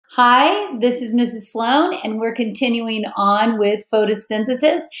Hi, this is Mrs. Sloan, and we're continuing on with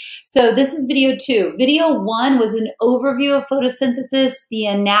photosynthesis. So this is video 2. Video 1 was an overview of photosynthesis, the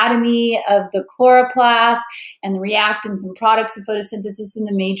anatomy of the chloroplast, and the reactants and products of photosynthesis, and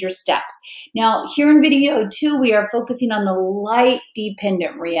the major steps. Now, here in video 2, we are focusing on the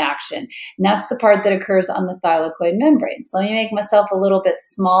light-dependent reaction, and that's the part that occurs on the thylakoid membrane. So let me make myself a little bit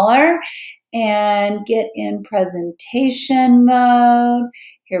smaller and get in presentation mode.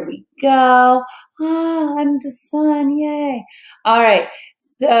 Here we go. I'm the sun, yay. All right,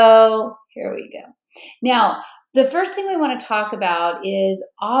 so here we go. Now, the first thing we want to talk about is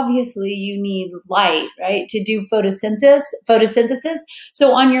obviously you need light, right, to do photosynthesis.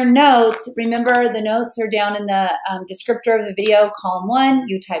 So on your notes, remember the notes are down in the descriptor of the video, column 1,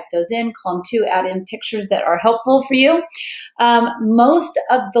 you type those in, column 2, add in pictures that are helpful for you. Most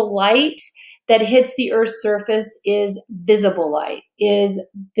of the light that hits the Earth's surface is visible light,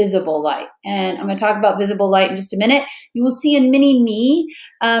 And I'm going to talk about visible light in just a minute. You will see in mini-me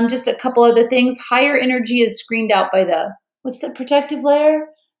just a couple other things. Higher energy is screened out by what's the protective layer?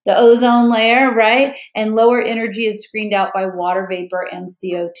 The ozone layer, right? And lower energy is screened out by water vapor and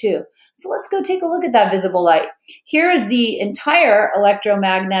CO2. So let's go take a look at that visible light. Here is the entire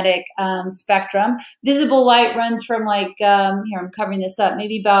electromagnetic spectrum. Visible light runs from here I'm covering this up,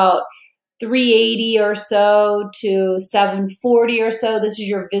 maybe about 380 or so to 740 or so. This is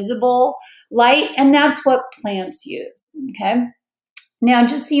your visible light, and that's what plants use, okay? Now,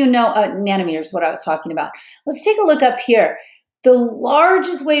 just so you know, nanometers is what I was talking about. Let's take a look up here. The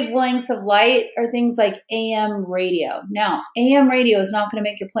largest wavelengths of light are things like AM radio. Now, AM radio is not going to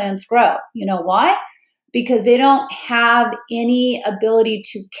make your plants grow. You know why? Because they don't have any ability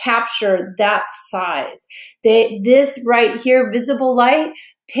to capture that size. This right here, visible light,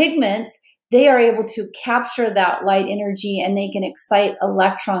 pigments, they are able to capture that light energy and they can excite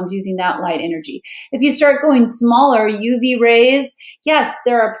electrons using that light energy. If you start going smaller, UV rays, yes,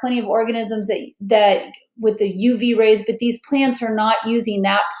 there are plenty of organisms that with the UV rays, but these plants are not using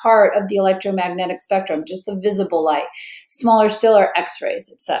that part of the electromagnetic spectrum, just the visible light. Smaller still are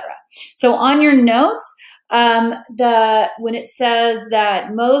X-rays, etc. So on your notes, when it says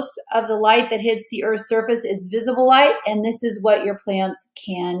that most of the light that hits the Earth's surface is visible light, and this is what your plants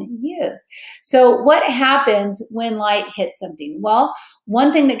can use. So what happens when light hits something? Well,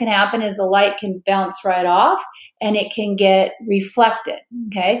 one thing that can happen is the light can bounce right off and it can get reflected,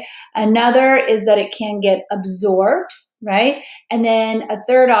 okay? Another is that it can get absorbed, right? And then a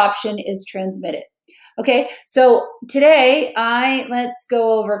third option is transmitted. Okay, so today let's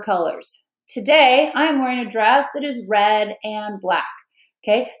go over colors. Today, I'm wearing a dress that is red and black,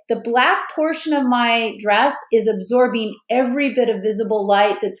 okay? The black portion of my dress is absorbing every bit of visible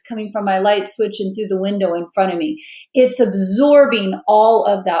light that's coming from my light switch and through the window in front of me. It's absorbing all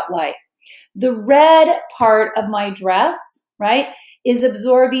of that light. The red part of my dress, right, is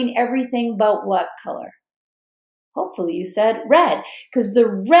absorbing everything but what color? Hopefully you said red, because the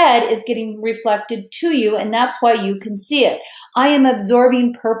red is getting reflected to you, and that's why you can see it. I am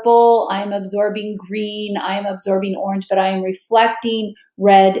absorbing purple, I am absorbing green, I am absorbing orange, but I am reflecting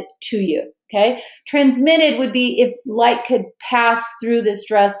red to you, okay? Transmitted would be if light could pass through this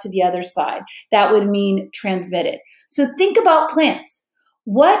dress to the other side. That would mean transmitted. So think about plants.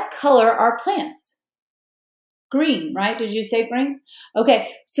 What color are plants? Green, right? Did you say green? Okay,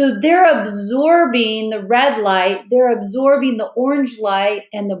 so they're absorbing the red light, they're absorbing the orange light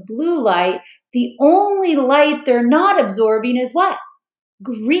and the blue light. The only light they're not absorbing is what?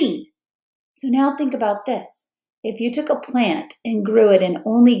 Green. So now think about this. If you took a plant and grew it in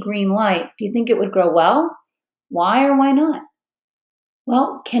only green light, do you think it would grow well? Why or why not?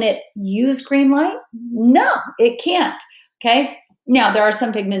 Well, can it use green light? No, it can't, okay? Now, there are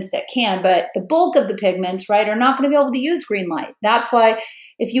some pigments that can, but the bulk of the pigments, right, are not going to be able to use green light. That's why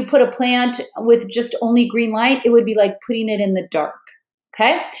if you put a plant with just only green light, it would be like putting it in the dark,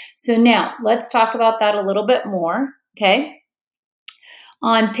 okay? So now, let's talk about that a little bit more, okay?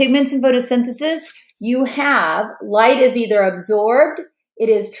 On pigments and photosynthesis, you have light is either absorbed, it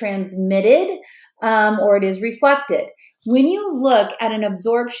is transmitted, or it is reflected. When you look at an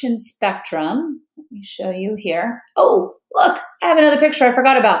absorption spectrum, let me show you here. Oh, look, I have another picture I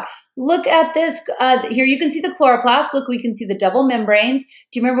forgot about. Look at this. Here you can see the chloroplast. Look, we can see the double membranes.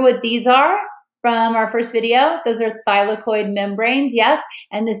 Do you remember what these are from our first video? Those are thylakoid membranes, yes?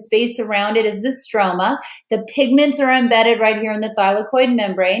 And the space around it is the stroma. The pigments are embedded right here in the thylakoid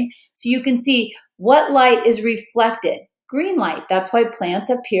membrane. So you can see what light is reflected. green light. That's why plants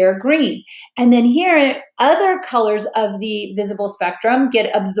appear green. And then here, other colors of the visible spectrum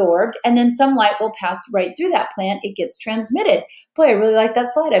get absorbed, and then some light will pass right through that plant. It gets transmitted. Boy, I really like that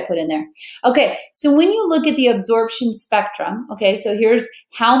slide I put in there. Okay, so when you look at the absorption spectrum, okay, so here's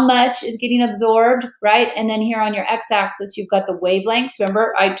how much is getting absorbed, right? And then here on your x-axis, you've got the wavelengths.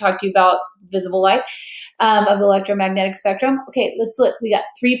 Remember, I talked to you about visible light of the electromagnetic spectrum. Okay, let's look. We got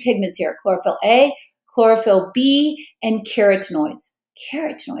 3 pigments here: chlorophyll A, chlorophyll B, and carotenoids.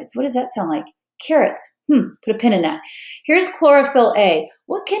 Carotenoids, what does that sound like? Carrots. Put a pin in that. Here's chlorophyll A.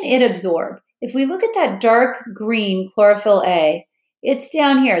 What can it absorb? If we look at that dark green chlorophyll A, it's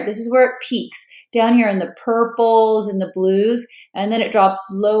down here. This is where it peaks, down here in the purples and the blues, and then it drops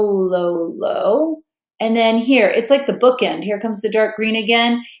low, low, low. And then here, it's like the bookend. Here comes the dark green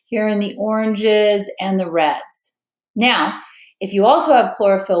again, here in the oranges and the reds. Now, if you also have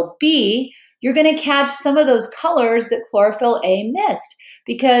chlorophyll B, you're going to catch some of those colors that chlorophyll A missed,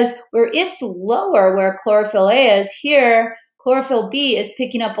 because where it's lower, where chlorophyll A is here, chlorophyll B is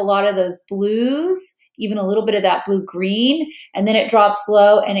picking up a lot of those blues, even a little bit of that blue-green, and then it drops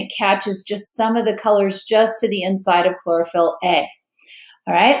low and it catches just some of the colors just to the inside of chlorophyll A.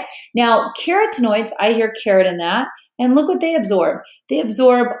 All right. Now, carotenoids, I hear carrot in that. And look what they absorb. They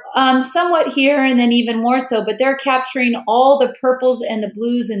absorb somewhat here and then even more so, but they're capturing all the purples and the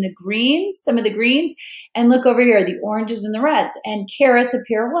blues and the greens, some of the greens. And look over here, the oranges and the reds. And carrots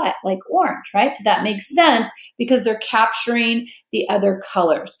appear what? Like orange, right? So that makes sense because they're capturing the other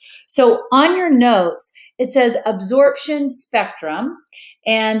colors. So on your notes, it says absorption spectrum.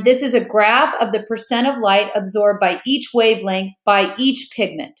 And this is a graph of the percent of light absorbed by each wavelength by each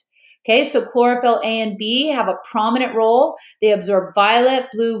pigment. Okay, so chlorophyll A and B have a prominent role. They absorb violet,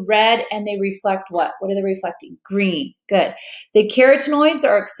 blue, red, and they reflect what? What are they reflecting? Green. Good. The carotenoids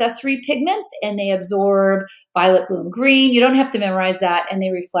are accessory pigments, and they absorb violet, blue, and green. You don't have to memorize that, and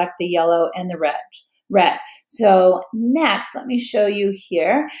they reflect the yellow and the red. So next, let me show you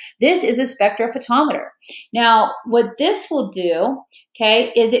here. This is a spectrophotometer. Now, what this will do,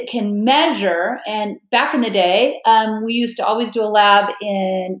 okay, is it can measure, and back in the day, we used to always do a lab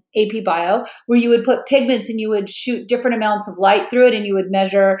in APBio where you would put pigments and you would shoot different amounts of light through it, and you would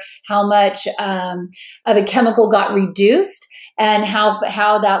measure how much of a chemical got reduced and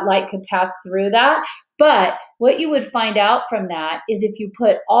how that light could pass through that. But what you would find out from that is if you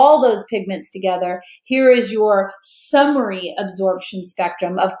put all those pigments together, here is your summary absorption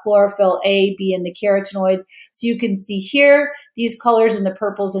spectrum of chlorophyll A, B, and the carotenoids. So you can see here these colors in the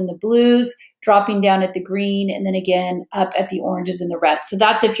purples and the blues, dropping down at the green, and then again up at the oranges and the reds. So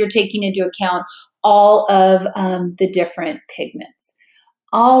that's if you're taking into account all of the different pigments.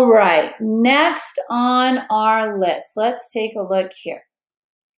 All right, next on our list, let's take a look here.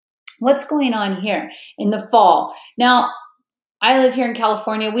 What's going on here in the fall? Now, I live here in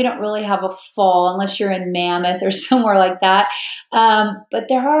California. We don't really have a fall unless you're in Mammoth or somewhere like that. But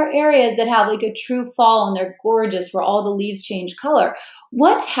there are areas that have like a true fall, and they're gorgeous where all the leaves change color.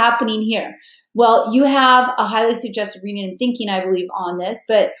 What's happening here? Well, you have a highly suggestive reading and thinking, I believe, on this,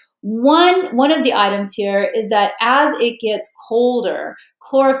 but one of the items here is that as it gets colder,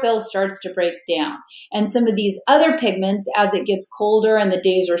 chlorophyll starts to break down. And some of these other pigments, as it gets colder and the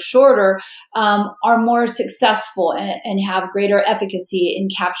days are shorter, are more successful and have greater efficacy in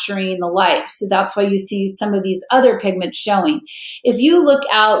capturing the light. So that's why you see some of these other pigments showing. If you look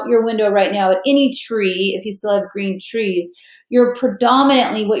out your window right now at any tree, if you still have green trees, you're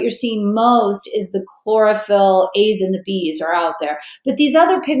predominantly, what you're seeing most is the chlorophyll A's and the B's are out there. But these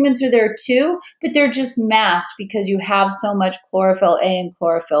other pigments are there too, but they're just masked because you have so much chlorophyll A and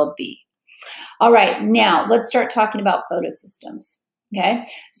chlorophyll B. All right, now let's start talking about photosystems. Okay,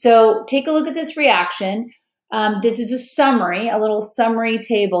 so take a look at this reaction. This is a summary, a little summary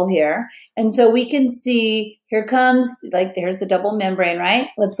table here. And so we can see, here comes, like there's the double membrane, right?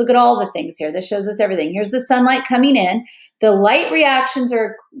 Let's look at all the things here. This shows us everything. Here's the sunlight coming in. The light reactions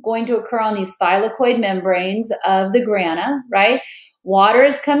are going to occur on these thylakoid membranes of the grana, right? Water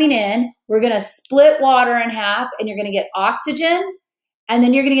is coming in. We're going to split water in half, and you're going to get oxygen, and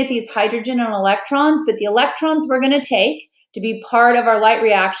then you're going to get these hydrogen and electrons, but the electrons we're going to take to be part of our light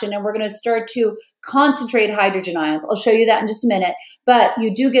reaction, and we're going to start to concentrate hydrogen ions. I'll show you that in just a minute, but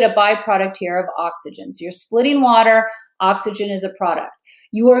you do get a byproduct here of oxygen. So you're splitting water, oxygen is a product.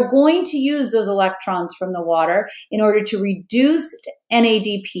 You are going to use those electrons from the water in order to reduce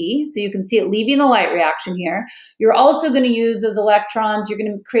NADP, so you can see it leaving the light reaction here. You're also going to use those electrons, you're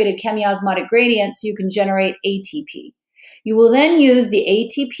going to create a chemiosmotic gradient so you can generate ATP. You will then use the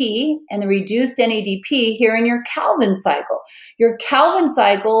ATP and the reduced NADP here in your Calvin cycle. Your Calvin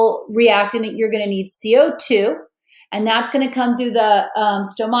cycle reactant, you're going to need CO2, And that's going to come through the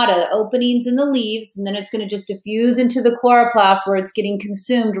stomata, the openings in the leaves, and then it's going to just diffuse into the chloroplast where it's getting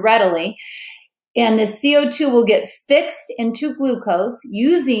consumed readily. And the CO2 will get fixed into glucose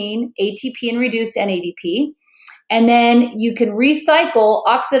using ATP and reduced NADP. And then you can recycle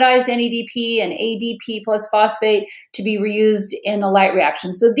oxidized NADP and ADP plus phosphate to be reused in the light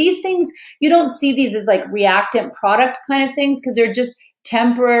reaction. So these things, you don't see these as like reactant product kind of things because they're just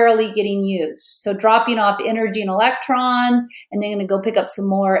temporarily getting used. So dropping off energy and electrons, and then going to go pick up some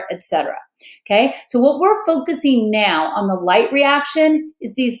more, etc. Okay, so what we're focusing now on the light reaction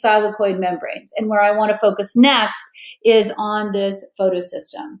is these thylakoid membranes. And where I want to focus next is on this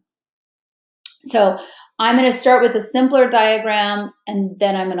photosystem. So I'm going to start with a simpler diagram, and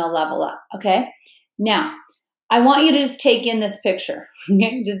then I'm going to level up, okay? Now, I want you to just take in this picture,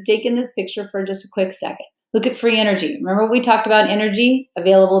 okay? Just take in this picture for just a quick second. Look at free energy. Remember we talked about energy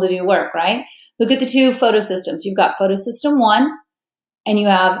available to do work, right? Look at the two photosystems. You've got photosystem 1 and you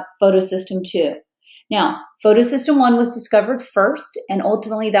have photosystem 2. Now, photosystem 1 was discovered first, and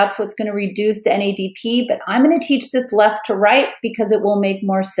ultimately that's what's going to reduce the NADP, but I'm going to teach this left to right because it will make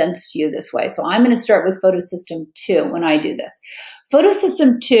more sense to you this way. So I'm going to start with photosystem 2 when I do this.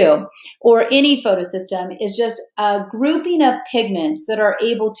 Photosystem 2, or any photosystem, is just a grouping of pigments that are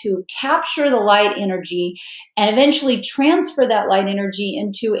able to capture the light energy and eventually transfer that light energy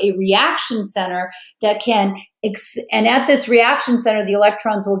into a reaction center that can, and at this reaction center, the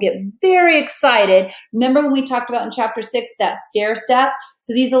electrons will get very excited. Remember when we talked about in chapter 6, that stair step?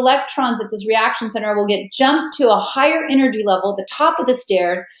 So these electrons at this reaction center will get jumped to a higher energy level at the top of the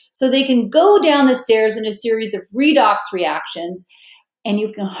stairs so they can go down the stairs in a series of redox reactions. And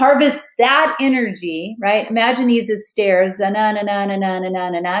you can harvest that energy, right? Imagine these as stairs, going down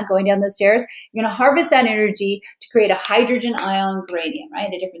the stairs. You're going to harvest that energy to create a hydrogen ion gradient,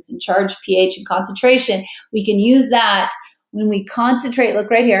 right? A difference in charge, pH, and concentration. We can use that when we concentrate. Look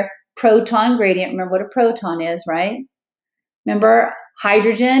right here, proton gradient. Remember what a proton is, right? Remember,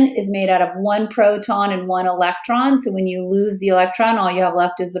 hydrogen is made out of one proton and one electron. So when you lose the electron, all you have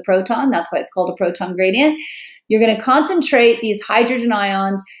left is the proton. That's why it's called a proton gradient. You're going to concentrate these hydrogen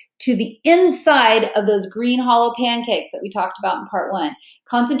ions to the inside of those green hollow pancakes that we talked about in part 1.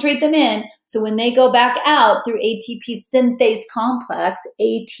 Concentrate them in, so when they go back out through ATP synthase complex,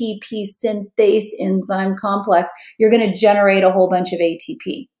 ATP synthase enzyme complex, you're going to generate a whole bunch of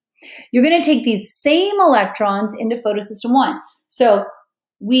ATP. You're going to take these same electrons into photosystem 1. So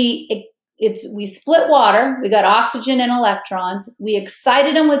we split water. We got oxygen and electrons. We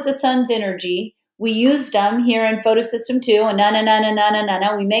excited them with the sun's energy. We used them here in photosystem 2,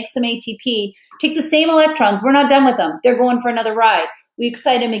 and we make some ATP. Take the same electrons. We're not done with them. They're going for another ride. We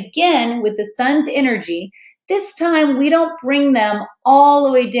excite them again with the sun's energy. This time, we don't bring them all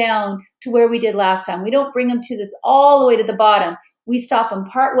the way down to where we did last time. We don't bring them to this all the way to the bottom. We stop them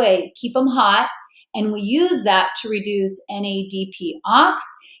part way, keep them hot, and we use that to reduce NADP ox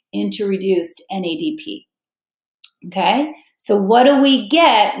into reduced NADP. Okay, so what do we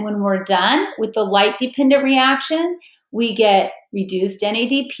get when we're done with the light-dependent reaction? We get reduced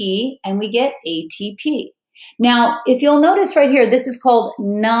NADP and we get ATP. Now, if you'll notice right here, this is called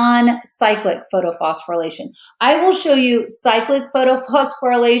non-cyclic photophosphorylation. I will show you cyclic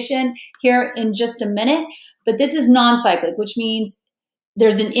photophosphorylation here in just a minute, but this is non-cyclic, which means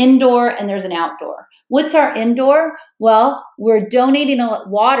there's an indoor and there's an outdoor. What's our indoor? Well,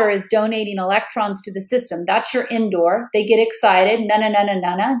 water is donating electrons to the system. That's your indoor. They get excited,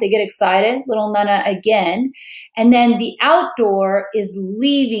 they get excited, little nana again. And then the outdoor is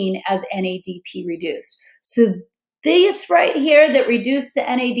leaving as NADP reduced. So these right here that reduce the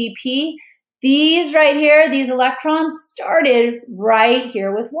NADP, these right here, these electrons started right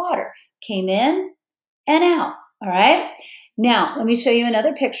here with water, came in and out, all right? Now, let me show you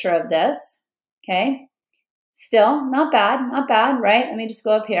another picture of this. Okay, still not bad, right? Let me just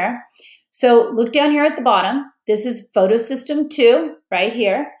go up here. So look down here at the bottom. This is photosystem 2 right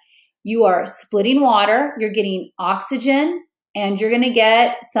here. You are splitting water. You're getting oxygen and you're going to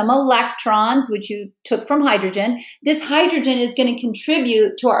get some electrons, which you took from hydrogen. This hydrogen is going to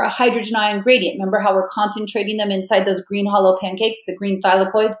contribute to our hydrogen ion gradient. Remember how we're concentrating them inside those green hollow pancakes, the green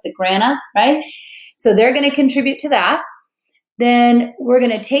thylakoids, the grana, right? So they're going to contribute to that. Then we're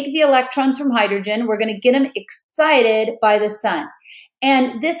going to take the electrons from hydrogen. We're going to get them excited by the sun.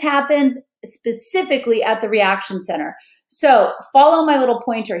 And this happens specifically at the reaction center. So follow my little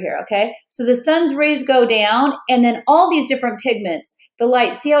pointer here, okay? So the sun's rays go down, and then all these different pigments, the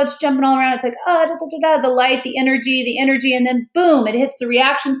light, see how it's jumping all around? It's like, the light, the energy, and then boom, it hits the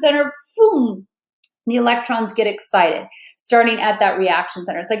reaction center, boom. The electrons get excited, starting at that reaction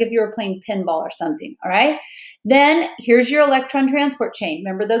center. It's like if you were playing pinball or something, all right? Then here's your electron transport chain.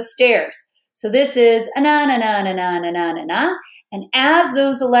 Remember those stairs. So this is a na na na na na na na na na. And as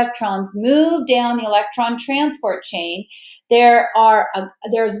those electrons move down the electron transport chain,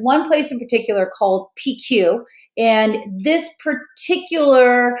 there's one place in particular called PQ, and this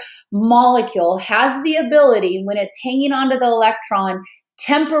particular molecule has the ability, when it's hanging onto the electron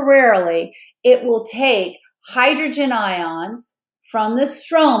temporarily, it will take hydrogen ions from the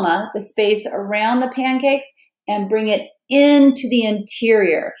stroma, the space around the pancakes, and bring it into the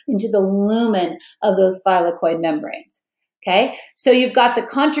interior, into the lumen of those thylakoid membranes. Okay, so you've got the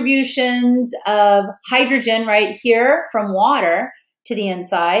contributions of hydrogen right here from water to the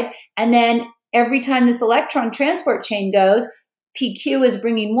inside, and then every time this electron transport chain goes, PQ is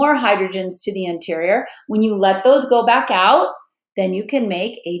bringing more hydrogens to the interior. When you let those go back out, then you can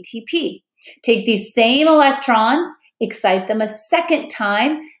make ATP. Take these same electrons, excite them a second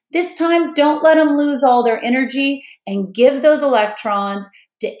time. This time, don't let them lose all their energy, and give those electrons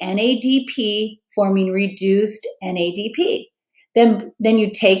to NADP, forming reduced NADP. Then you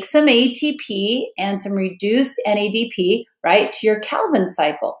take some ATP and some reduced NADP, right, to your Calvin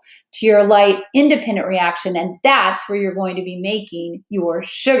cycle, to your light independent reaction, and that's where you're going to be making your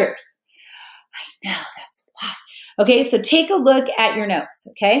sugars. I know, that's why. Okay, so take a look at your notes,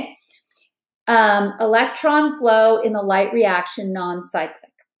 okay? Electron flow in the light reaction, non-cyclic.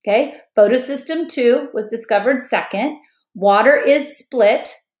 Okay, photosystem 2 was discovered second. Water is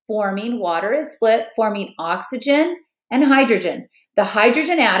split, forming oxygen and hydrogen. The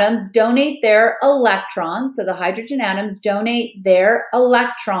hydrogen atoms donate their electrons, so the hydrogen atoms donate their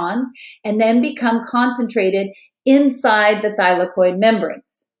electrons and then become concentrated inside the thylakoid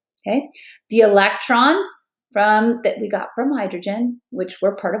membranes. Okay, the electrons that we got from hydrogen, which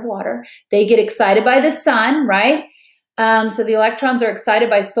were part of water, they get excited by the sun, right? So the electrons are excited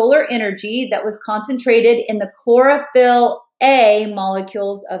by solar energy that was concentrated in the chlorophyll A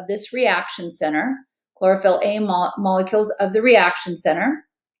molecules of this reaction center, chlorophyll A molecules of the reaction center.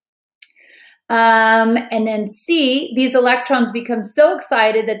 And then C, these electrons become so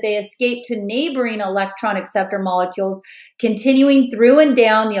excited that they escape to neighboring electron acceptor molecules, continuing through and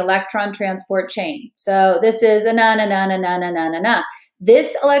down the electron transport chain. So this is a na na na na na na na na na.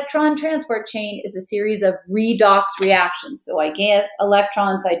 This electron transport chain is a series of redox reactions. So I get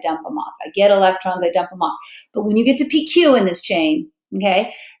electrons, I dump them off. I get electrons, I dump them off. But when you get to PQ in this chain,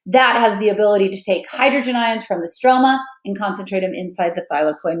 okay, that has the ability to take hydrogen ions from the stroma and concentrate them inside the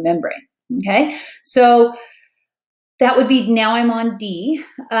thylakoid membrane. Okay, so that would be, now I'm on D.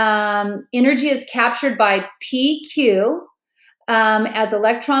 Energy is captured by PQ as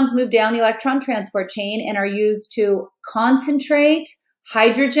electrons move down the electron transport chain and are used to concentrate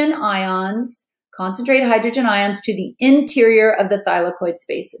hydrogen ions to the interior of the thylakoid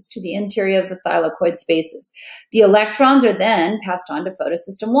spaces, The electrons are then passed on to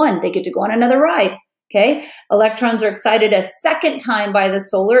photosystem 1. They get to go on another ride. Okay, electrons are excited a second time by the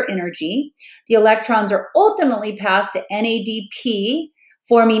solar energy. The electrons are ultimately passed to NADP,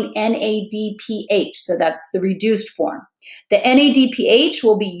 forming NADPH. So that's the reduced form. The NADPH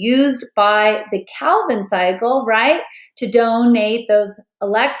will be used by the Calvin cycle, right, to donate those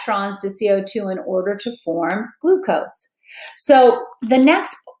electrons to CO2 in order to form glucose. So the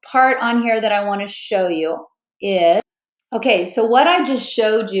next part on here that I want to show you is, okay, so what I just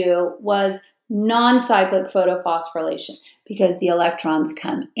showed you was non-cyclic photophosphorylation, because the electrons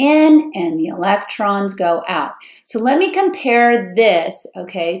come in and the electrons go out. So let me compare this,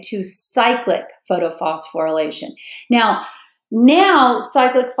 okay, to cyclic photophosphorylation. Now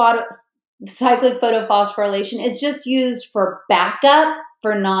cyclic photophosphorylation is just used for backup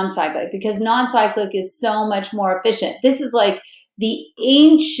for non-cyclic, because non-cyclic is so much more efficient. This is like the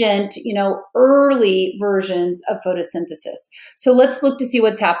ancient, early versions of photosynthesis. So let's look to see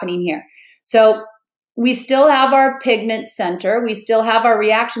what's happening here. So we still have our pigment center, we still have our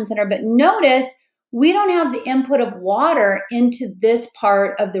reaction center, but notice we don't have the input of water into this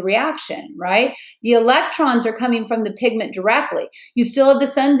part of the reaction, right? The electrons are coming from the pigment directly. You still have the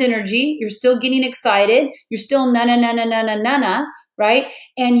sun's energy, you're still getting excited, you're still na-na-na-na-na-na-na, right?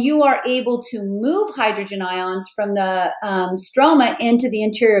 And you are able to move hydrogen ions from the stroma into the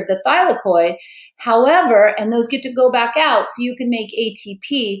interior of the thylakoid. However, and those get to go back out, so you can make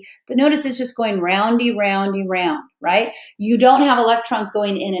ATP, but notice it's just going roundy, roundy, round, right? You don't have electrons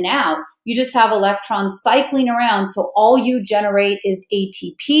going in and out. You just have electrons cycling around, so all you generate is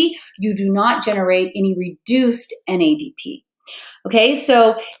ATP. You do not generate any reduced NADP. Okay,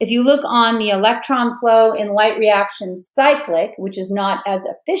 so if you look on the electron flow in light reaction cyclic, which is not as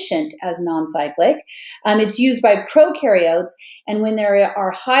efficient as non-cyclic, it's used by prokaryotes, and when there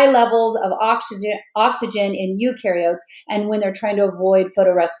are high levels of oxygen in eukaryotes, and when they're trying to avoid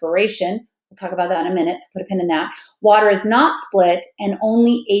photorespiration, we'll talk about that in a minute, so put a pin in that, water is not split, and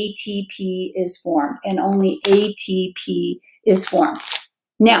only ATP is formed,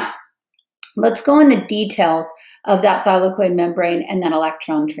 Now, let's go in the details of that thylakoid membrane and that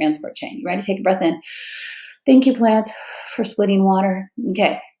electron transport chain. You ready? Take a breath in. Thank you, plants, for splitting water.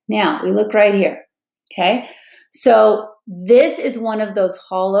 Okay, now we look right here. Okay, so this is one of those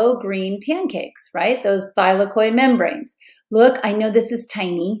hollow green pancakes, right? Those thylakoid membranes. Look, I know this is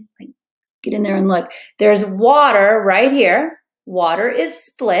tiny. Get in there and look. There's water right here. Water is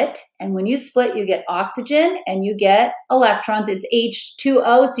split, and when you split, you get oxygen and you get electrons. It's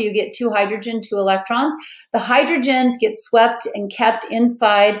H2O, so you get 2 hydrogen, 2 electrons. The hydrogens get swept and kept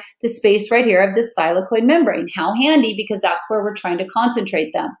inside the space right here of this thylakoid membrane. How handy, because that's where we're trying to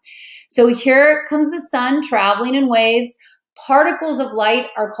concentrate them. So here comes the sun traveling in waves. Particles of light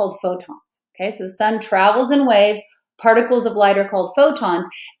are called photons. Okay, so the sun travels in waves. Particles of light are called photons,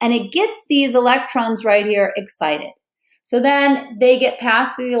 and it gets these electrons right here excited. So then they get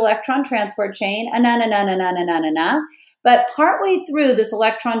passed through the electron transport chain, but partway through this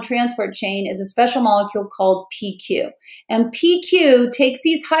electron transport chain is a special molecule called PQ. And PQ takes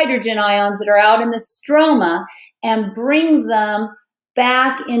these hydrogen ions that are out in the stroma and brings them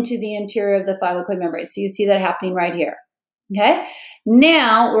back into the interior of the thylakoid membrane. So you see that happening right here. Okay,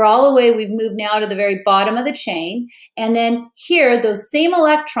 now we're all the way, we've moved now to the very bottom of the chain. And then here, those same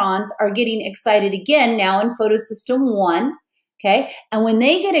electrons are getting excited again now in photosystem 1. Okay, and when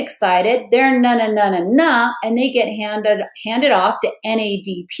they get excited, they're and they get handed off to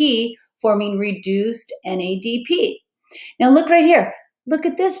NADP, forming reduced NADP. Now look right here. Look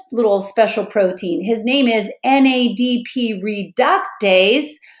at this little special protein. His name is NADP reductase.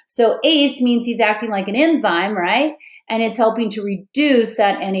 So ACE means he's acting like an enzyme, right? And it's helping to reduce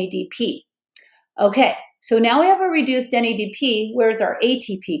that NADP. Okay, so now we have a reduced NADP. Where's our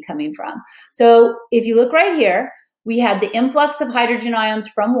ATP coming from? So if you look right here, we had the influx of hydrogen ions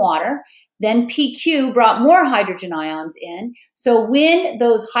from water. Then PQ brought more hydrogen ions in. So when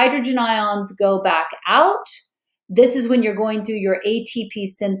those hydrogen ions go back out, this is when you're going through your ATP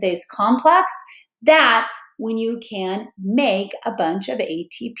synthase complex. That's when you can make a bunch of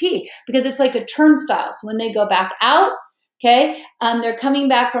ATP, because it's like a turnstile. So when they go back out, okay, they're coming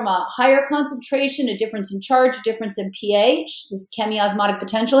back from a higher concentration, a difference in charge, a difference in pH, this chemiosmotic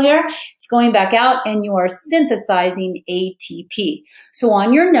potential here. It's going back out, and you are synthesizing ATP. So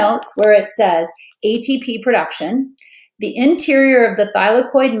on your notes where it says ATP production, the interior of the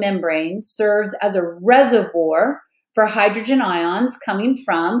thylakoid membrane serves as a reservoir for hydrogen ions coming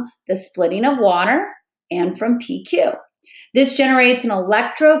from the splitting of water and from PQ. This generates an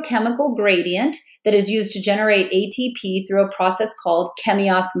electrochemical gradient that is used to generate ATP through a process called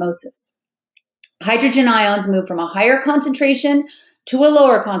chemiosmosis. Hydrogen ions move from a higher concentration to a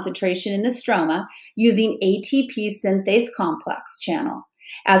lower concentration in the stroma using ATP synthase complex channel.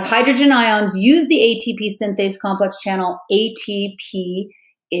 As hydrogen ions use the ATP synthase complex channel, ATP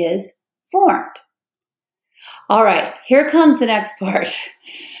is formed. All right, here comes the next part.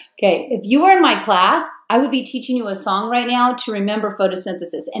 Okay, if you were in my class, I would be teaching you a song right now to remember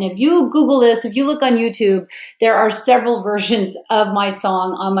photosynthesis. And if you Google this, if you look on YouTube, there are several versions of my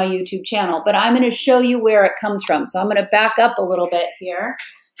song on my YouTube channel, but I'm going to show you where it comes from. So I'm going to back up a little bit here,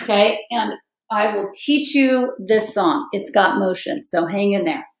 okay? And I will teach you this song. It's got motion, so hang in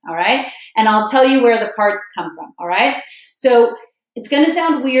there, all right? And I'll tell you where the parts come from, all right? So it's going to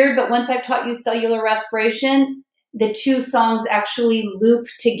sound weird, but once I've taught you cellular respiration, the two songs actually loop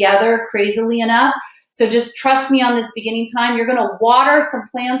together crazily enough. So just trust me on this beginning time. You're going to water some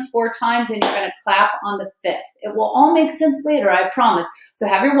plants 4 times, and you're going to clap on the 5th. It will all make sense later, I promise. So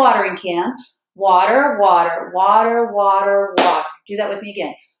have your watering can. Water, water, water, water, water. Do that with me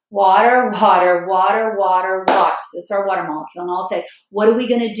again. Water, water, water, water, water. So this is our water molecule. And I'll say, what are we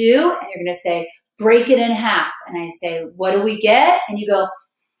going to do? And you're going to say, break it in half. And I say, what do we get? And you go,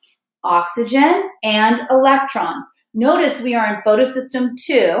 oxygen and electrons. Notice we are in photosystem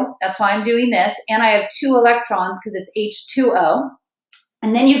 2. That's why I'm doing this. And I have 2 electrons because it's H2O.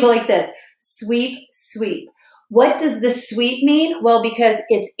 And then you go like this, sweep, sweep. What does the sweep mean? Well, because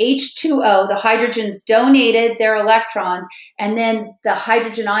it's H2O, the hydrogens donated their electrons, and then the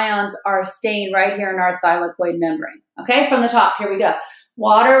hydrogen ions are staying right here in our thylakoid membrane. Okay, from the top, here we go.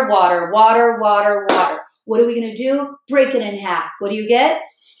 Water, water, water, water, water. What are we going to do? Break it in half. What do you get?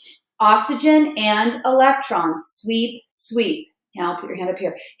 Oxygen and electrons, sweep, sweep. Now put your hand up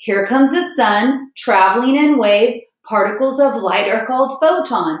here. Here comes the sun traveling in waves. Particles of light are called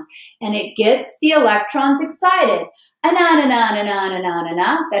photons, and it gets the electrons excited.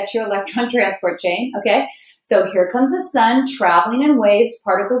 Na-na-na-na-na-na-na-na. That's your electron transport chain, okay? So here comes the sun traveling in waves.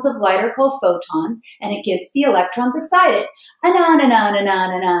 Particles of light are called photons, and it gets the electrons excited.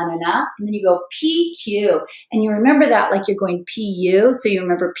 Na-na-na-na-na-na-na-na. And then you go PQ, and you remember that like you're going PU, so you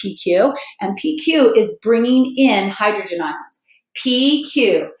remember PQ, and PQ is bringing in hydrogen ions.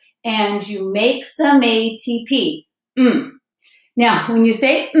 PQ, and you make some ATP. Now, when you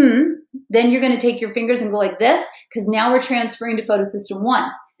say then you're going to take your fingers and go like this, because now we're transferring to photosystem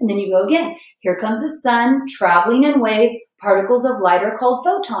 1. And then you go again. Here comes the sun traveling in waves. Particles of light are called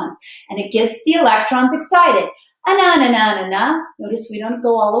photons, and it gets the electrons excited. Na-na-na-na-na. Notice we don't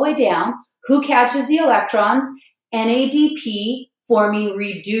go all the way down. Who catches the electrons? NADP, forming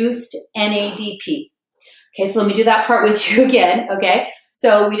reduced NADP. Okay, so let me do that part with you again, okay?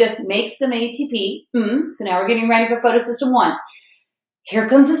 So we just make some ATP. So now we're getting ready for photosystem 1. Here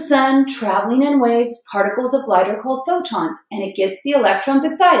comes the sun traveling in waves. Particles of light are called photons, and it gets the electrons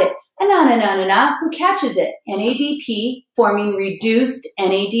excited. Na-na-na-na-na. Who catches it? NADP, forming reduced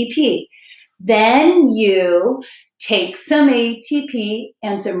NADP. Then you take some ATP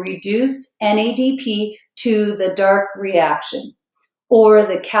and some reduced NADP to the dark reaction, or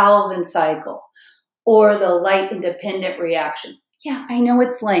the Calvin cycle, or the light-independent reaction. Yeah, I know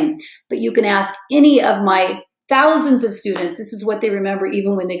it's lame, but you can ask any of my thousands of students. This is what they remember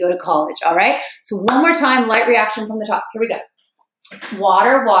even when they go to college, all right? So one more time, light reaction from the top. Here we go.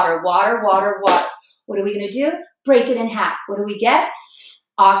 Water, water, water, water, water. What are we going to do? Break it in half. What do we get?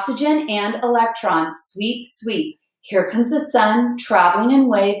 Oxygen and electrons. Sweep, sweep. Here comes the sun traveling in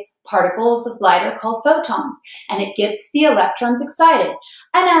waves. Particles of light are called photons, and it gets the electrons excited.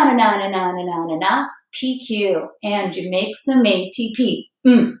 Na-na-na-na-na-na-na-na. PQ, and you make some ATP.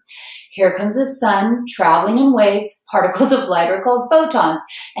 Here comes the sun traveling in waves. Particles of light are called photons,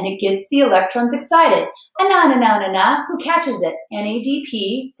 and it gets the electrons excited. Na-na-na-na-na. Who catches it?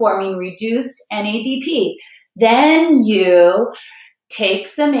 NADP, forming reduced NADP. Then you take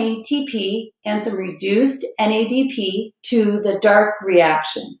some ATP and some reduced NADP to the dark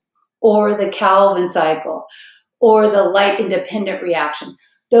reaction, or the Calvin cycle, or the light-independent reaction.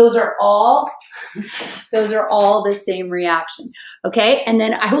 Those are all the same reaction, okay? And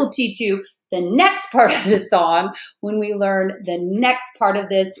then I will teach you the next part of the song when we learn the next part of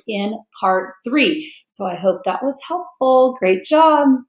this in part 3. So I hope that was helpful. Great job.